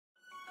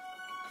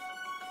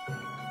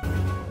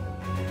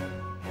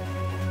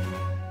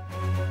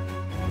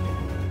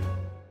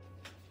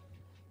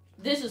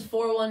This is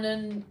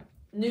 411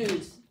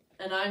 News,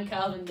 and I'm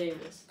Calvin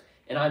Davis.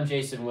 And I'm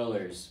Jason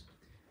Willers.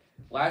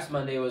 Last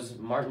Monday was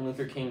Martin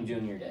Luther King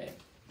Jr. Day.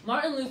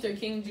 Martin Luther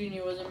King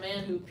Jr. was a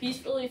man who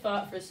peacefully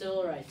fought for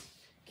civil rights.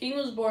 King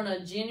was born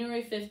on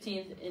January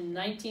 15th in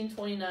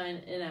 1929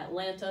 in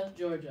Atlanta,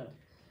 Georgia.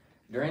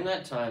 During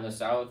that time, the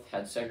South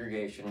had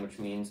segregation, which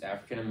means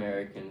African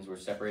Americans were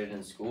separated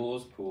in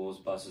schools, pools,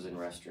 buses, and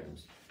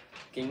restrooms.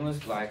 King was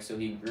black, so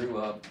he grew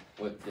up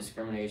with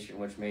discrimination,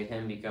 which made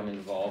him become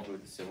involved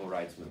with the civil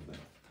rights movement.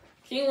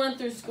 King went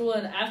through school,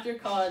 and after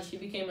college, he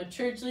became a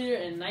church leader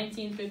in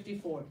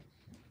 1954.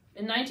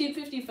 In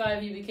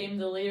 1955, he became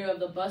the leader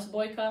of the bus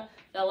boycott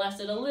that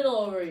lasted a little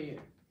over a year.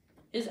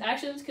 His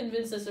actions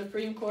convinced the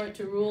Supreme Court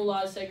to rule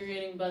laws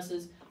segregating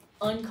buses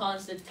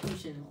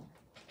unconstitutional.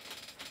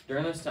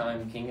 During this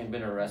time, King had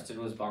been arrested,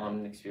 was bombed,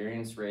 and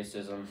experienced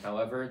racism.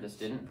 However, this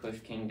didn't push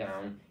King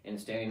down. In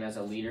standing as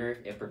a leader,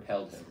 it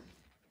propelled him.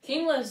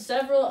 King led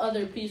several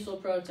other peaceful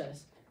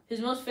protests.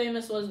 His most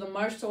famous was the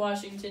March to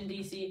Washington,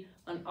 D.C.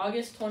 on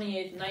August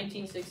 28,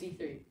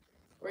 1963,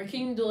 where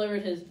King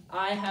delivered his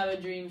I Have a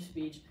Dream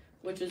speech,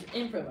 which was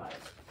improvised.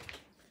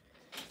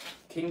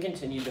 King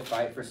continued to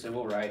fight for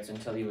civil rights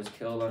until he was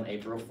killed on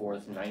April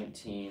 4th,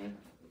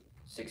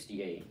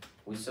 1968.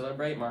 We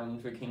celebrate Martin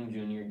Luther King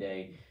Jr.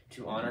 Day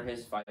to honor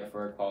his fight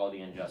for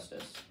equality and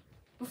justice.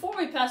 Before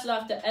we pass it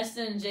off to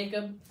Eston and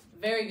Jacob,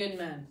 very good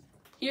men,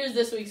 here's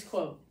this week's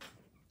quote.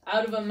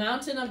 Out of a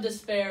mountain of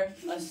despair,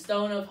 a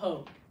stone of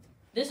hope.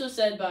 This was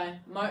said by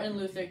Martin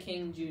Luther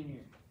King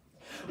Jr.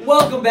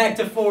 Welcome back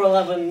to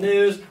 411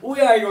 News.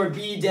 We are your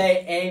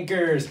B-Day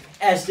anchors,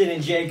 Eston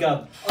and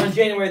Jacob. On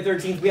January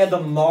 13th, we had the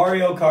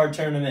Mario Kart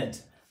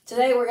tournament.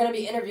 Today we're going to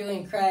be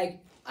interviewing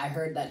Craig. I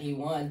heard that he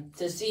won,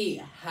 to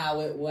see how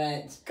it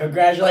went.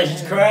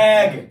 Congratulations,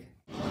 Craig!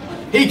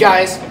 Hey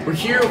guys, we're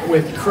here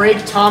with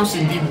Craig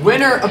Thompson, the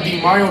winner of the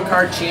Mario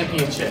Kart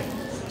Championship.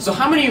 So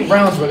how many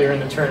rounds were there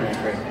in the tournament,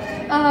 Craig?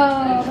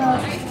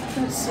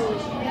 Let's see.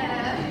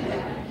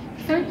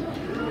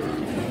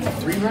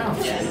 3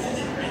 rounds.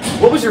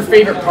 What was your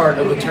favorite part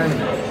of the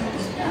tournament?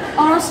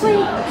 Honestly,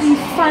 the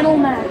final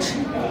match.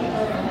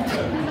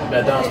 I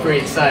bet that was pretty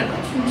exciting.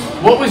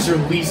 What was your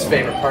least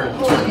favorite part of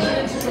the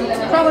tournament?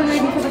 Probably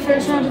waiting for the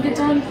first round to get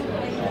done.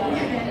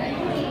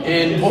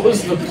 And what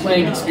was the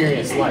playing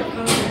experience like?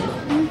 I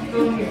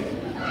mean,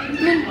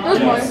 it was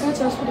boring, so it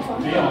was pretty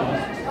fun.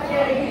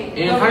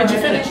 And how did you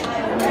finish?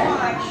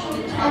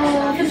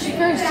 I finished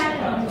first.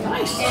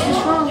 Nice.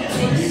 Strong.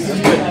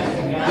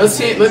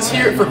 Let's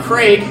hear it for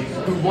Craig,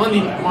 who won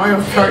the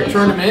Mario Kart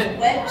tournament.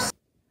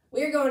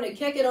 We're going to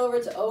kick it over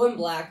to Owen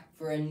Black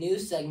for a new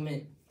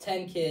segment,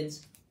 10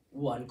 Kids,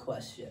 1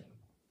 Question.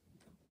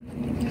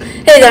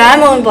 Hey there,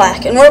 I'm Owen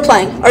Black, and we're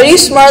playing Are You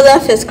Smarter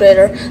Than a 5th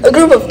Grader? A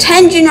group of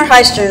 10 junior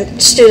high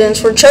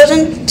students were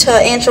chosen to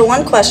answer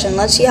one question.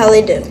 Let's see how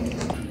they do.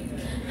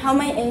 How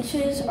many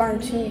inches are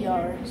in 2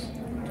 yards?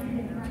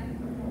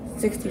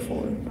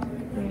 64.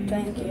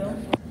 Thank you.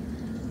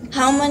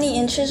 How many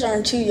inches are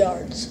in 2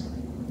 yards?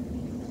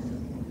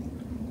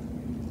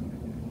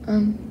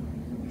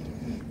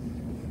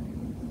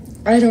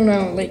 I don't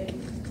know, like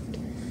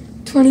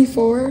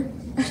 24.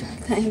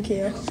 Thank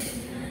you.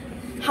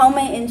 How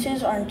many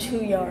inches are in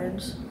 2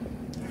 yards?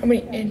 How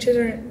many inches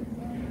are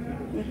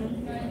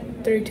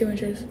 32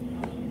 inches.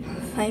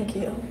 Thank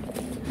you.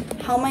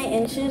 How many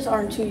inches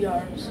are in 2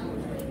 yards?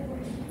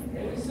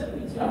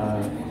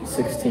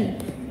 16.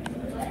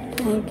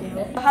 Thank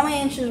you. How many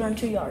inches are in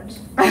 2 yards?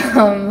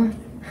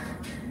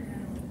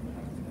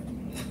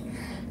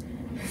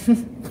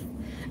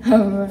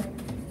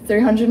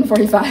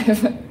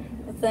 345.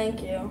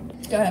 Thank you.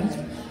 Go ahead.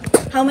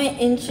 How many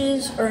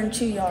inches are in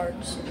 2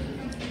 yards?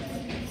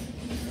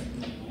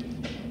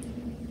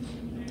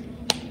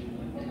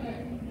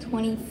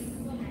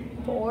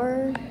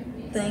 24.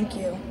 Thank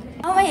you.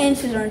 How many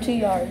inches are in 2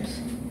 yards?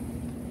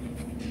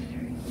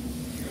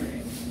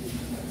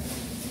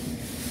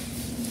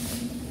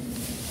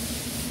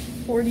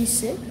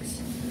 46.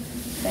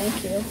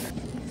 Thank you.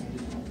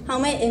 How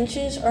many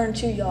inches are in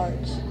 2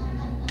 yards?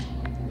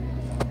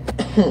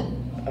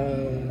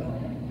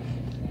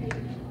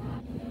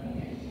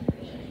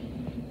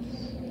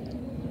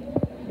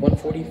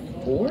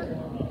 144?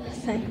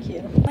 Thank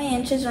you. How many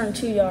inches are in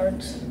 2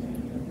 yards?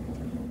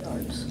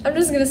 I'm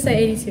just gonna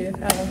say 82.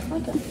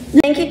 Okay.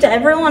 Thank you to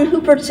everyone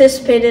who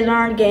participated in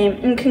our game,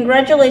 and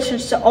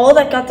congratulations to all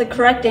that got the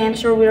correct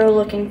answer we were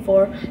looking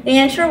for. The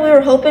answer we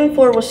were hoping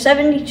for was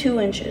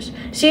 72 inches.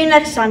 See you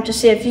next time to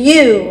see if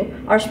you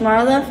are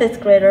smarter than a 5th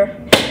grader.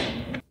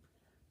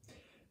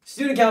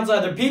 Student council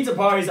had their pizza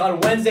parties on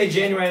Wednesday,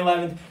 January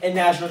 11th, and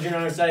National Junior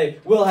Honor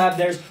Society will have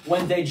theirs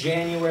Wednesday,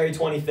 January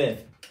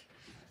 25th.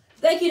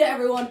 Thank you to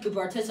everyone who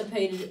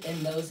participated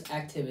in those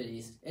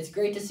activities. It's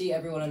great to see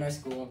everyone in our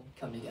school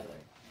come together.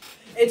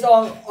 It's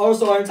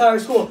also our entire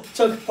school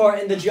took part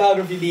in the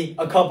geography bee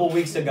a couple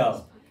weeks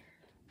ago.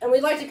 And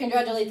we'd like to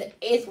congratulate the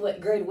 8th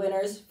grade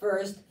winners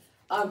first.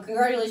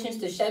 Congratulations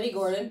to Chevy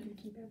Gordon,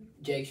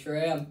 Jake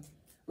Schramm,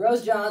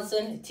 Rose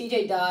Johnson,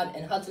 TJ Dodd,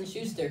 and Hudson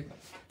Schuster.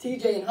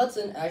 TJ and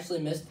Hudson actually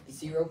missed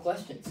 0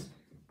 questions.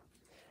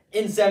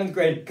 In 7th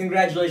grade,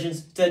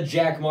 congratulations to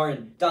Jack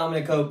Martin,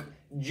 Dominic Hoke,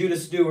 Judah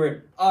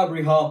Stewart,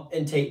 Aubrey Hall,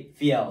 and Tate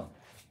Fiel.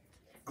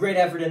 Great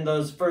effort in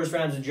those first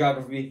rounds of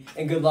geography,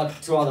 and good luck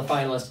to all the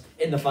finalists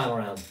in the final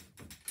round.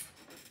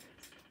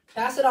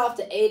 Pass it off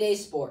to 8A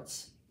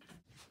Sports.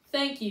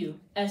 Thank you,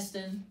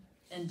 Eston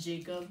and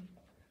Jacob.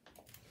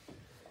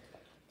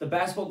 The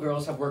basketball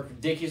girls have worked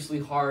ridiculously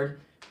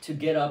hard to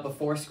get up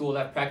before school.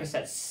 That practice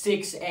at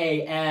 6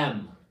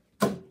 a.m.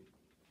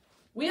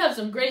 We have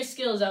some great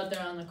skills out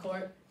there on the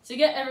court. To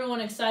get everyone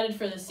excited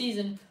for the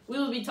season, we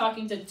will be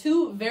talking to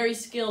 2 very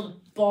skilled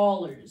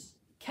ballers,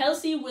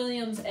 Kelsey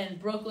Williams and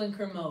Brooklyn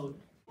Kermode.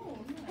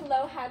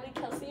 Hello, Hadley,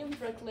 Kelsey, and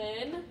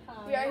Brooklyn.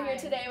 We are here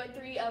today with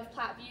 3 of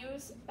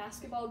Plattview's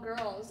basketball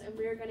girls, and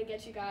we are going to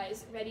get you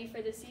guys ready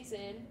for the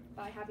season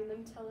by having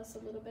them tell us a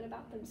little bit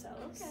about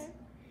themselves. Okay.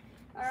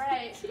 All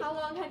right. How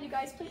long have you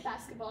guys played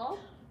basketball?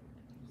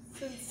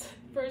 Since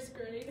 1st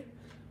grade.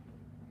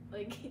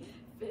 Like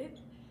 5th?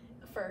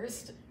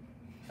 1st.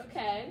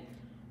 Okay.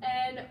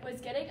 And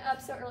was getting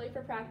up so early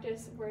for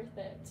practice worth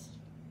it?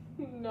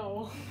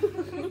 No.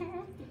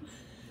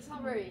 It's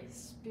not very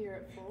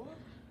spiritful.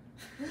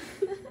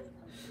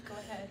 Go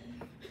ahead.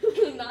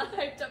 Not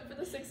hyped up for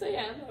the 6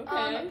 a.m.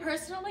 Okay.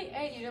 Personally,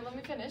 let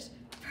me finish.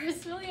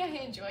 Personally, I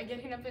enjoy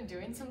getting up and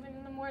doing something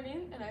in the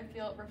morning, and I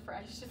feel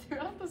refreshed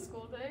throughout the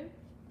school day.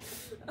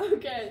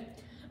 Okay.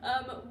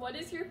 What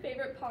is your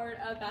favorite part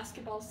of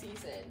basketball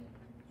season?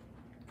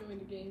 Going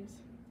to games.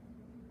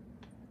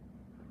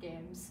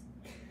 Games.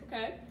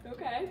 Okay.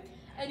 Okay.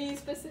 Any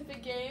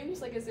specific games?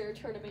 Like, is there a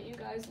tournament you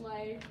guys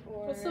like?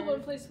 Or What's the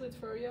one place with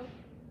Froyo?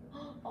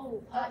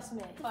 Oh,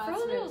 Plattsmith.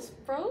 Froyo's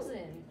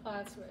frozen.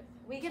 Plattsmith.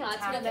 We can Plattsmith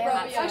attack there.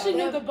 that. Actually,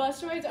 no, Yeah. the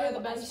bus rides are the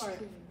Yeah, best ice part.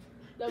 cream.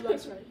 The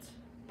bus rides.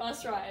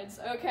 Bus rides.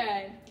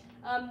 Okay.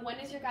 When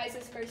is your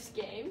guys' first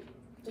game?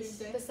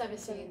 Tuesday. The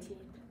 17th.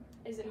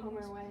 Is it home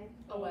or away?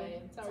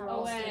 Away. It's our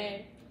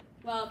Away.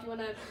 Well, if you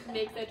want to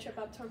make the trip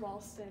up to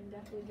Ralston,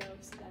 definitely go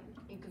see them.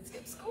 You could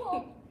skip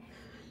school.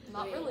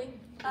 Not really.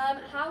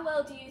 How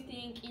well do you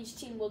think each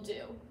team will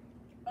do?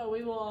 Oh,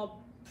 we will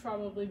all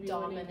probably be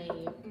winning.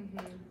 Dominate.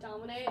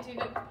 Dominate. Do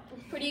a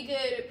pretty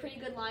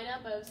good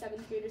lineup of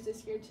 7th graders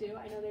this year too.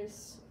 I know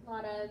there's a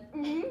lot of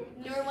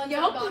newer ones that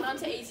have gone on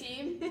to A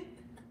team.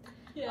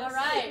 Yes. All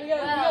right. We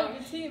got a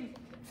good team.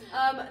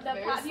 The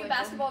Very Platteview slick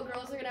basketball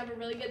girls are gonna have a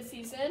really good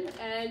season,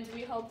 and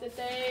we hope that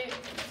they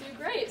do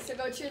great. So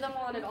go cheer them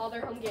on at all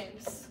their home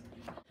games.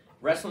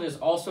 Wrestling is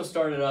also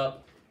started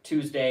up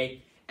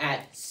Tuesday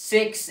at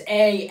 6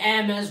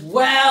 a.m. as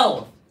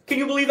well. Can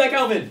you believe that,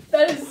 Calvin?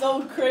 That is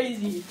so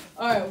crazy.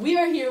 All right, we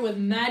are here with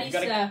Maddie You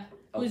gotta- Staff,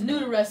 who's new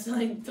to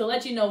wrestling, to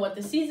let you know what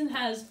the season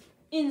has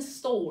in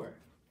store.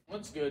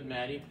 What's good,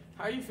 Maddie?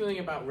 How are you feeling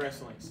about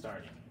wrestling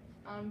starting?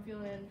 I'm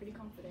feeling pretty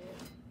confident.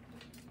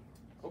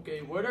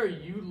 Okay, what are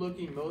you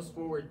looking most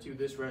forward to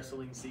this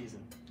wrestling season?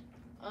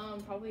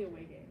 Probably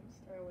away games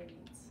or away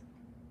meets.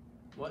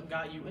 What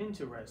got you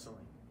into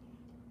wrestling?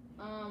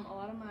 A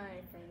lot of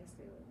my friends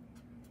do it.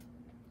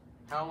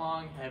 How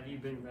long have you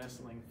been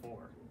wrestling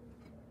for?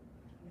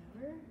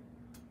 Never?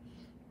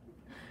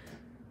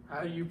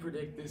 How do you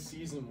predict this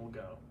season will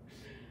go?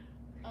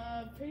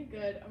 Pretty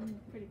good. I'm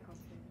pretty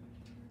confident.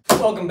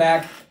 Welcome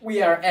back.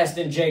 We are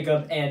Eston,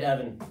 Jacob, and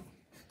Evan.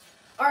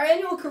 Our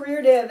annual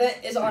Career Day event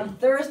is on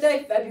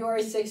Thursday,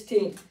 February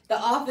 16th. The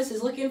office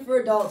is looking for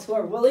adults who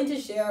are willing to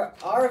share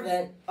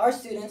our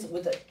students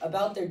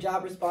about their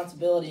job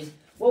responsibilities.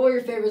 What were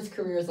your favorite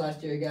careers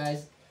last year,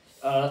 guys?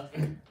 The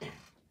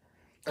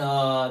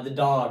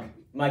dog.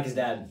 Mike's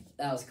dad.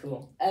 That was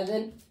cool.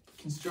 Evan?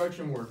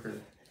 Construction worker.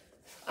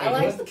 I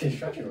like- what's the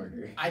construction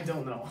worker? I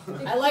don't know.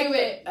 I like Do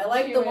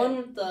the it. one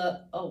with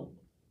the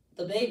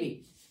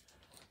baby.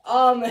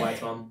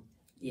 White's mom.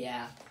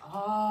 Yeah.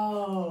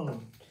 Oh.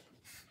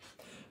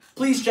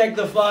 Please check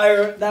the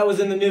flyer that was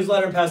in the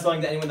newsletter and pass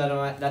along to anyone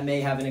that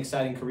may have an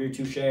exciting career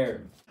to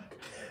share.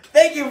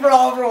 Thank you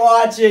all for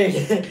watching.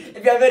 If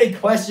you have any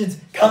questions,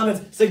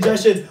 comments,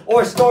 suggestions,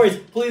 or stories,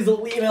 please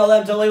email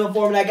them to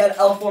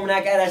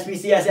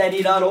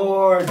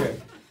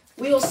labelformanac@lformanac@sbcsad.org.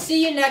 We will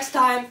see you next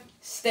time.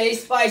 Stay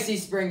spicy,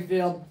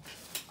 Springfield.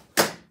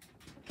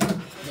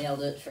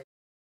 Nailed it.